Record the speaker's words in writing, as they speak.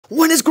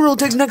when is Gorilla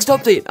Tag's next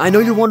update? I know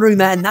you're wondering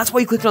that, and that's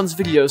why you clicked on this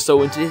video.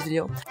 So in today's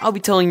video, I'll be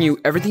telling you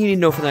everything you need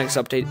to know for the next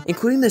update,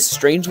 including this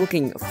strange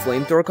looking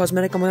flamethrower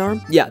cosmetic on my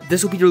arm. Yeah,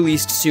 this will be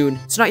released soon.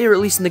 It's not yet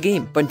released in the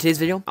game, but in today's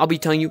video, I'll be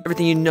telling you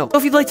everything you need to know. So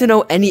if you'd like to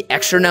know any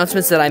extra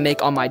announcements that I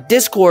make on my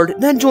Discord,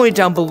 then join it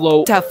down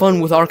below to have fun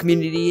with our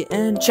community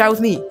and chat with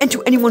me. And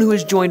to anyone who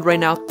has joined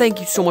right now, thank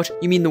you so much.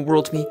 You mean the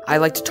world to me. I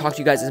like to talk to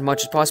you guys as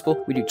much as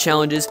possible. We do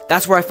challenges.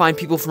 That's where I find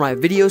people for my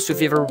videos. So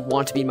if you ever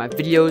want to be in my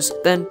videos,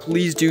 then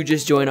please do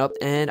just join up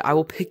and I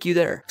will pick you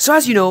there. So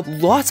as you know,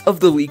 lots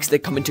of the leaks that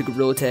come into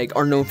Gorilla Tag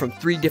are known from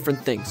 3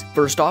 different things.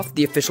 First off,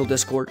 the official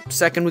Discord.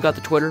 Second, we got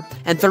the Twitter.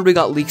 And third, we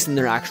got leaks in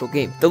their actual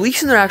game. The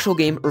leaks in their actual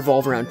game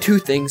revolve around 2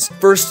 things.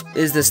 First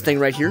is this thing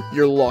right here,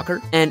 your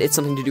locker, and it's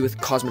something to do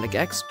with Cosmetic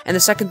X. And the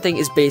second thing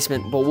is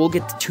basement, but we'll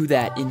get to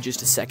that in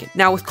just a second.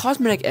 Now with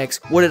Cosmetic X,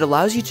 what it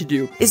allows you to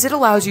do is it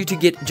allows you to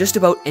get just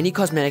about any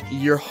cosmetic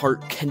your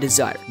heart can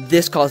desire.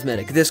 This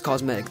cosmetic, this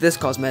cosmetic, this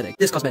cosmetic,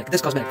 this cosmetic,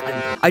 this cosmetic.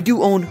 I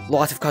do own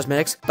lots of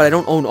cosmetics, but I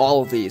don't own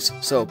all of these.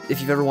 So if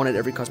you've ever wanted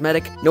every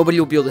cosmetic, nobody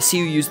will be able to see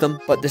you use them,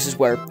 but this is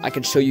where I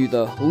can show you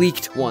the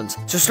leaked ones.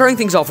 So starting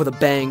things off with a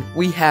bang,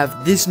 we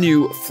have this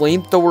new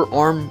flamethrower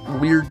arm,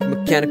 weird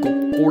mechanical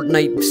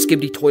Fortnite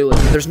skibidi toilet.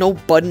 There's no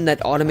button that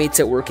automates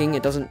it working.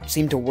 It doesn't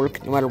seem to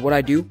work no matter what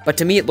I do, but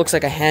to me it looks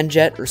like a hand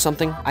jet or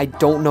something. I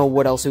don't know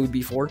what else it would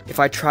be for. If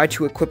I try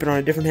to equip it on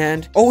a different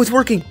hand, oh, it's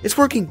working. It's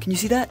working. Can you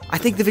see that? I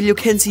think the video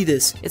can see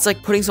this. It's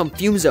like putting some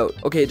fumes out.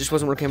 Okay, it just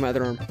wasn't working on my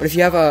other arm. But if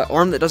you have an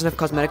arm that doesn't have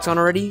cosmetics on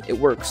already, it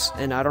works.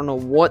 And I don't know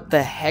what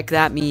the heck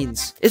that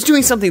means. It's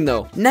doing something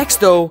though.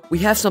 Next though, we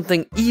have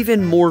something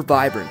even more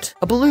vibrant.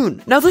 A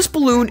balloon. Now this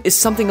balloon is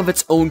something of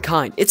its own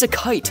kind. It's a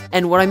kite.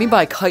 And what I mean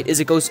by a kite is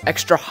it goes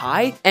extra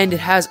high and it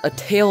has a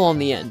tail on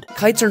the end.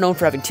 Kites are known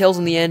for having tails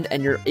on the end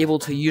and you're able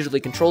to usually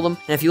control them.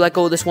 And if you let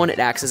go of this one, it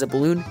acts as a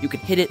balloon. You can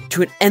hit it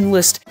to an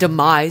endless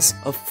demise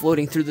of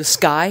floating through the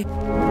sky.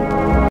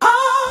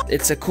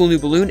 It's a cool new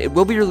balloon. It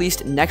will be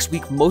released next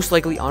week, most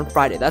likely on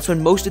Friday. That's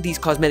when most of these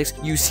cosmetics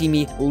you see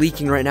me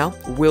leaking right now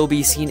will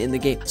be seen in the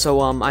game.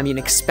 So, I mean,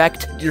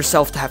 expect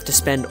yourself to have to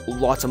spend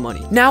lots of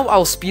money. Now,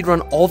 I'll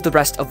speedrun all of the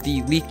rest of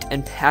the leaked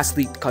and past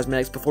leaked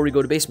cosmetics before we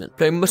go to basement.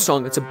 Playing my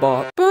song, it's a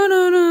bop.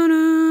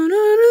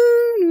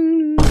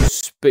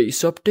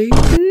 Space update.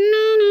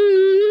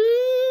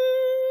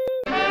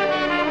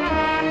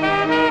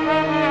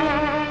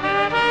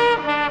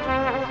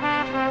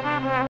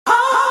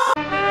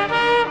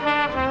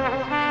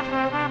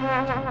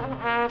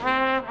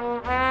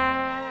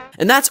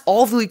 And that's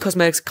all of the leaked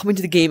cosmetics coming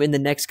to the game in the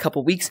next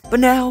couple weeks. But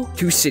now,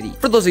 to City.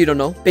 For those of you who don't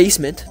know,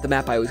 Basement, the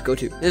map I always go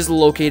to, is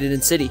located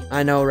in City.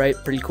 I know, right?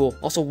 Pretty cool.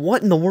 Also,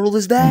 what in the world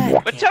is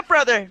that? What's up,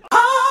 brother?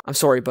 I'm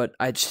sorry, but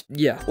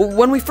yeah. Well,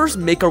 when we first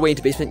make our way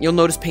into Basement, you'll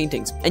notice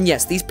paintings. And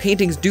yes, these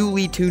paintings do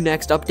lead to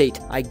next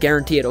update. I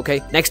guarantee it,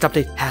 okay? Next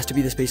update has to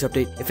be the space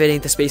update. If it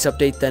ain't the space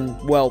update, then,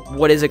 well,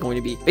 what is it going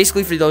to be?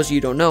 Basically, for those of you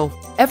who don't know,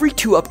 every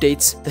 2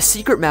 updates, the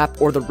secret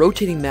map or the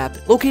rotating map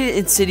located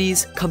in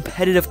City's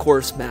competitive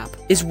course map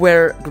is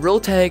where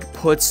Gorilla Tag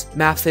puts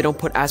maps they don't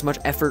put as much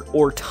effort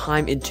or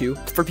time into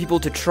for people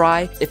to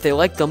try. If they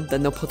like them,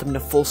 then they'll put them into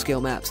full-scale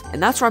maps.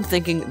 And that's where I'm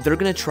thinking they're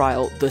gonna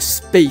trial the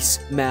space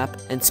map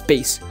and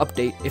space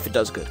update if it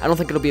does good. I don't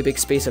think it'll be a big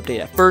space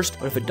update at first,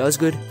 but if it does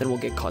good, then we'll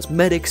get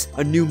cosmetics,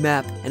 a new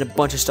map, and a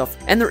bunch of stuff.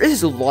 And there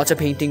is lots of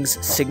paintings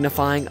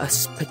signifying a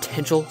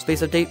potential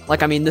space update.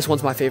 Like, I mean, this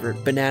one's my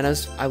favorite.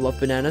 Bananas. I love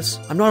bananas.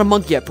 I'm not a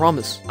monkey, I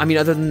promise. I mean,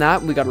 other than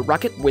that, we got a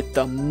rocket with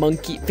the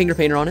monkey finger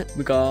painter on it.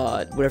 We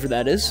got whatever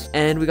that is.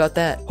 And we got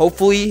that.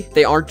 Hopefully,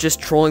 they aren't just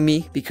trolling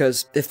me,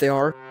 because if they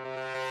are...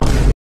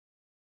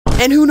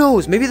 And who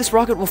knows, maybe this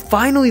rocket will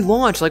finally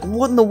launch. Like,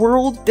 what in the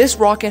world? This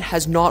rocket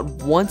has not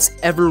once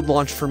ever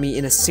launched for me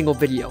in a single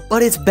video.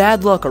 But it's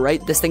bad luck,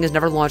 alright? This thing has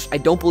never launched. I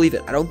don't believe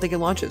it. I don't think it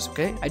launches,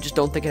 okay? I just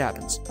don't think it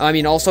happens. I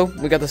mean, also,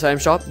 we got this item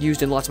shop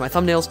used in lots of my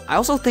thumbnails. I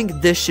also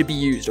think this should be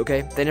used,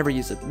 okay? They never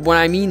use it. When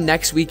I mean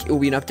next week, it will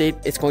be an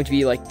update. It's going to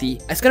be like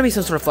it's gonna be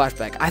some sort of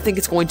flashback. I think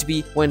it's going to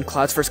be when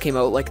Clouds first came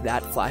out, like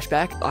that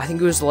flashback. I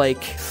think it was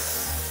like...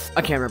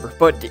 I can't remember,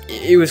 but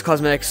it was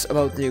cosmetics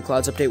about the new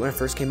Clouds update when it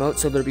first came out,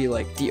 so there'll be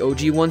like the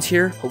OG ones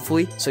here,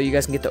 hopefully, so you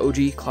guys can get the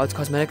OG Clouds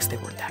cosmetics. They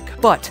weren't that good,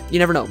 but you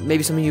never know,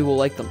 maybe some of you will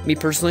like them. Me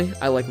personally,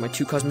 I like my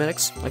 2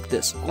 cosmetics like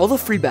this. All the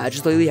free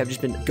badges lately have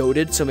just been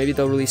goated, so maybe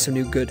they'll release some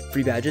new good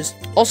free badges.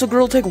 Also,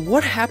 Gorilla Tag,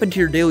 what happened to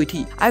your daily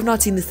tea? I have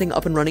not seen this thing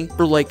up and running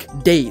for like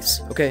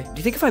days, okay? Do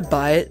you think if I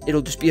buy it,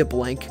 it'll just be a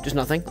blank, just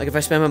nothing? Like if I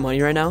spend my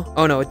money right now?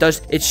 Oh no, it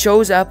does. It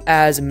shows up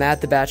as Matt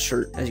the Bat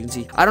shirt, as you can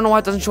see. I don't know why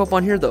it doesn't show up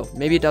on here though.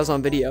 Maybe it does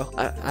on video.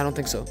 I don't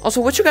think so.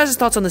 Also, what's your guys'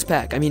 thoughts on this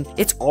pack? I mean,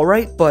 it's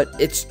alright, but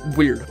it's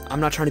weird.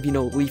 I'm not trying to be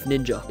no Leaf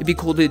Ninja. It'd be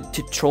cool to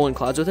troll in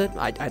Clouds with it.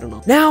 I don't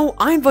know. Now,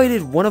 I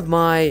invited one of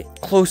my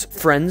close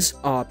friends.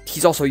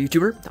 He's also a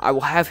YouTuber. I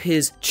will have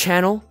his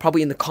channel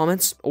probably in the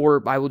comments,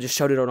 or I will just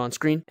shout it out on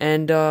screen.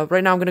 And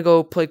right now, I'm gonna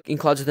go play in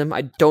Clouds with him.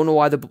 I don't know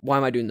why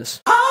am I doing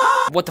this?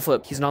 What the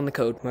flip? He's not in the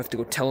code. I have to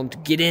go tell him to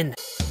get in.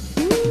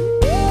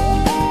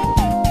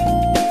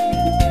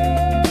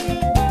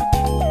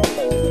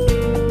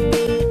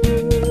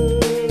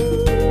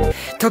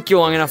 took you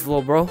long enough,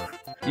 little bro.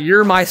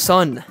 You're my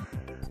son.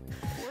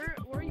 Where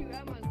are you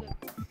at, my son?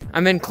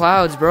 I'm in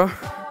clouds, bro.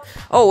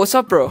 Oh, what's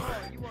up, bro?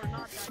 You are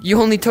not.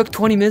 You only took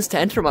 20 minutes to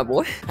enter, my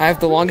boy. I have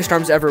the longest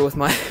arms ever with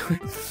my...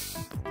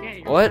 Yeah,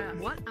 you're What? fat.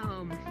 What?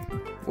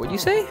 What'd you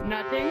say?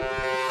 Nothing.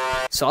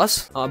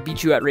 Sus?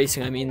 Beat you at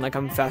racing, I mean, like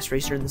I'm a fast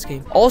racer in this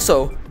game.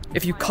 Also,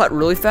 if you cut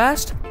really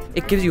fast,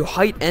 it gives you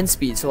height and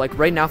speed. So like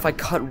right now, if I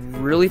cut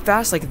really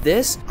fast like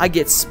this, I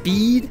get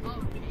speed,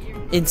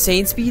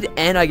 insane speed,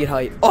 and I get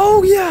height.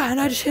 Oh yeah,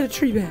 and I just hit a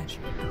tree badge.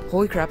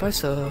 Holy crap, I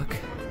suck.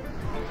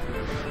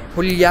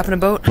 What are you yapping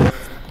about,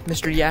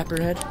 Mr.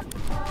 Yapperhead?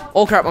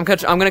 Oh crap, I'm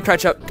gonna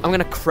catch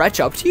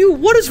up to you?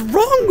 What is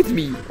wrong with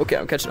me? Okay,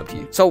 I'm catching up to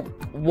you. So,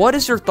 what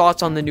is your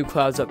thoughts on the new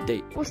Clouds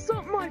update? What's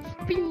up, my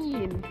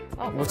fiend?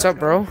 Oh, What's up,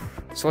 bro?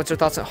 So what's your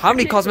thoughts on how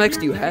many cosmetics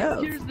do you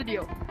have? Here's the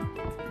deal.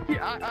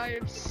 Yeah, I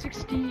have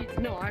 60.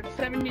 No, I have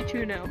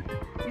 72 now.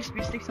 Used to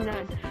be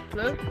 69.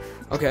 Hello?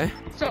 Okay.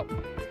 So,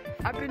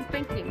 I've been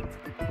thinking.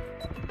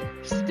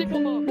 Stick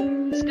them up.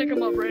 Stick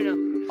them up right now.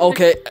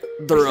 Okay,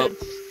 they're up.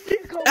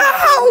 Stick 'em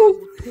Ow! up.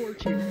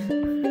 Torch you.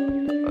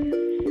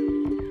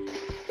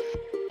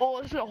 Oh,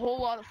 there's a whole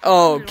lot of.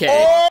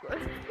 Okay.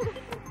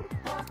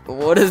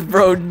 What is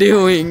bro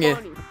doing?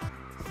 Funny.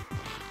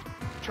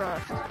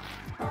 Trust.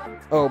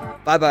 Oh,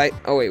 bye-bye.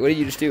 Oh, wait, what did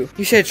you just do?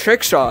 You said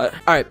trick shot.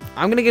 All right,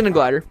 I'm gonna get in a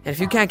glider, and if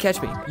you can't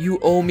catch me, you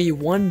owe me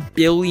 1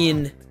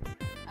 billion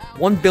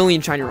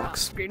shiny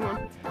rocks. Green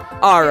one.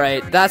 All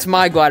right, that's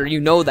my glider. You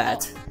know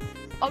that.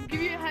 I'll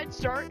give you a head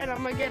start, and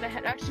I'm gonna get a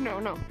head. Actually,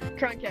 no.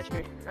 Try and catch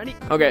me. Ready?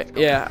 Okay,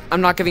 yeah,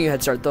 I'm not giving you a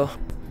head start, though.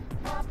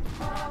 I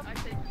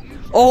said you.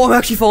 Oh, I'm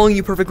actually following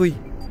you perfectly.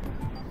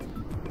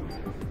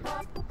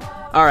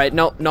 All right,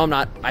 no, I'm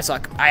not. I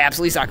suck. I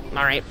absolutely suck.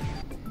 All right.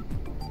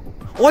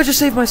 Oh, I just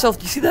saved myself.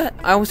 Do you see that?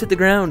 I almost hit the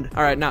ground.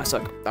 All right, now I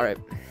suck. All right.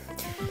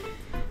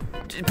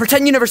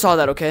 Pretend you never saw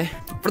that, okay?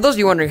 For those of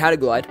you wondering how to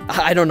glide,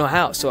 I don't know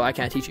how, so I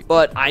can't teach you.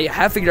 But I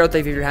have figured out that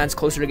if your hands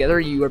closer together,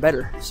 you are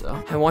better.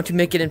 So I want to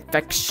make it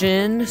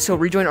infection. So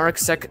rejoin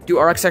RxX, do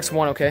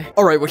RxX1, okay?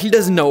 All right, what he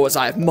doesn't know is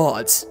I have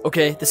mods,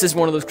 okay? This is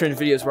one of those cringe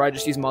videos where I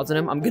just use mods on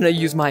him. I'm gonna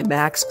use my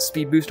max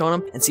speed boost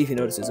on him and see if he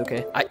notices,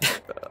 okay?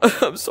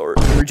 I'm sorry.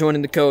 We're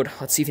joining the code.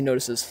 Let's see if he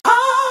notices.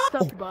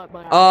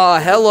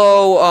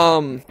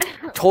 Hello,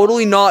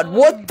 totally not.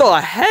 What the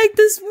heck?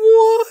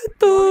 What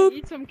the?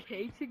 Eat some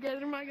cake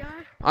together, my guy.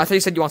 I thought you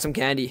said you want some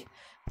candy.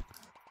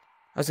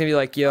 I was gonna be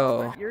like,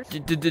 yo.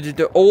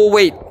 Oh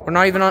wait, we're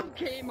not even on.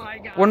 Okay, my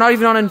guy. We're not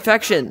even on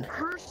infection.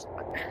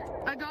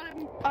 I got it.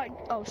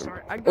 Oh,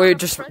 sorry. Wait,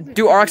 just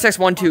do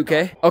RxX1 too,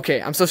 okay?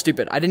 Okay, I'm so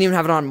stupid. I didn't even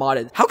have it on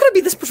modded. How could I be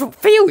this much of a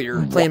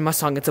failure? Playing my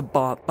song, it's a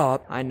bop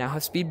bop. I now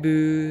have speed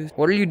boost.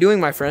 What are you doing,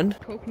 my friend?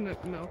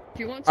 Coconut milk.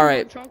 Do you want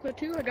some chocolate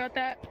too? I got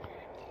that.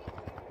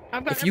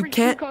 I've got every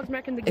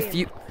cosmetic in the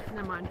game.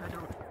 Never mind, I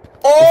don't.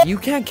 If you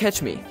can't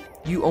catch me,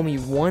 you owe me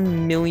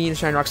 1 million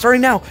shine rocks.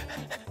 Starting now.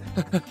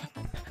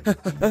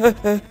 Excuse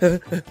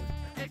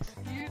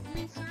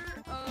me, sir.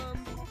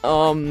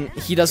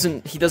 He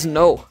doesn't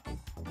know.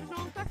 There's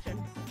no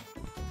infection.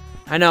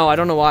 I know, I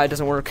don't know why it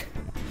doesn't work.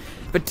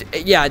 But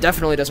yeah, it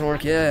definitely doesn't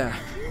work, yeah.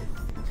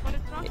 But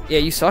it's not. Yeah,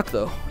 you suck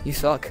though. You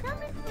suck.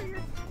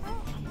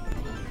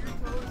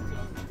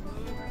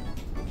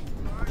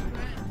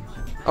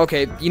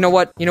 Okay, you know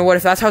what?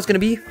 If that's how it's gonna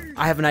be,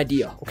 I have an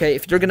idea. Okay,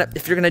 if you're gonna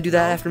do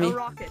that after me. No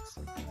rockets.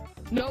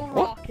 No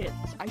rockets.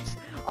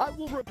 I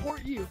will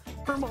report you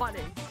for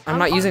modding. I'm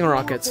not using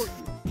rockets.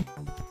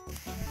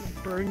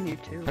 Burn you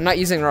too. I'm not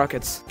using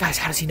rockets. Guys,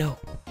 how does he know?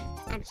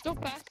 I'm still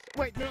fast.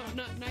 Wait, no,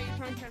 you're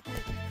trying to catch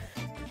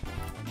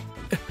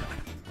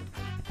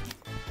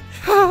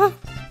me.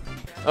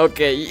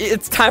 Okay,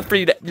 it's time for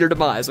your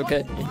demise,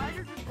 okay?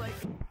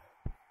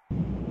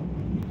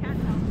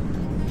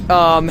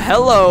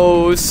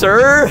 Hello,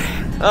 sir.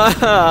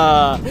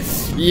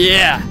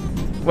 Yeah.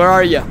 Where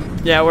are you?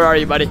 Yeah, where are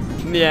you, buddy?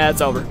 Yeah,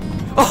 it's over.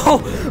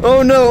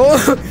 Oh no.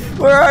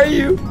 Where are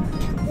you?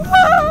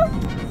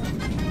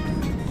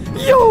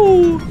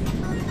 Yo.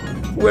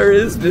 Where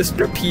is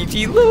Mr.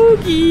 PG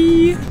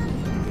Logie?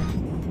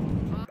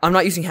 I'm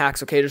not using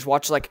hacks, okay? Just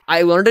watch, like,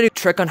 I learned a new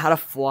trick on how to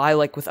fly,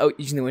 like, without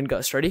using the wind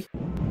gust. Ready?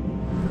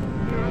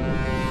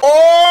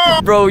 Oh!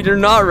 Bro, you're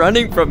not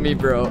running from me,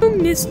 bro.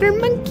 Mr.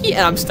 Monkey.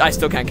 And I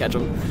still can't catch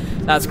him.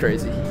 That's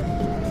crazy.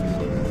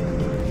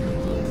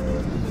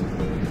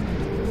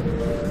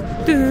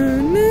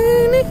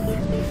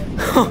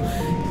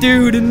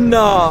 Dude,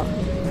 nah.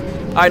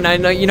 Alright,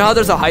 now you know how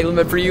there's a height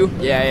limit for you?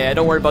 Yeah,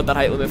 don't worry about that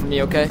height limit for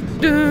me, okay?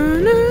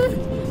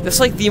 That's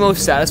like the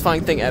most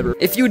satisfying thing ever.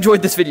 If you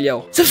enjoyed this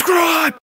video, subscribe!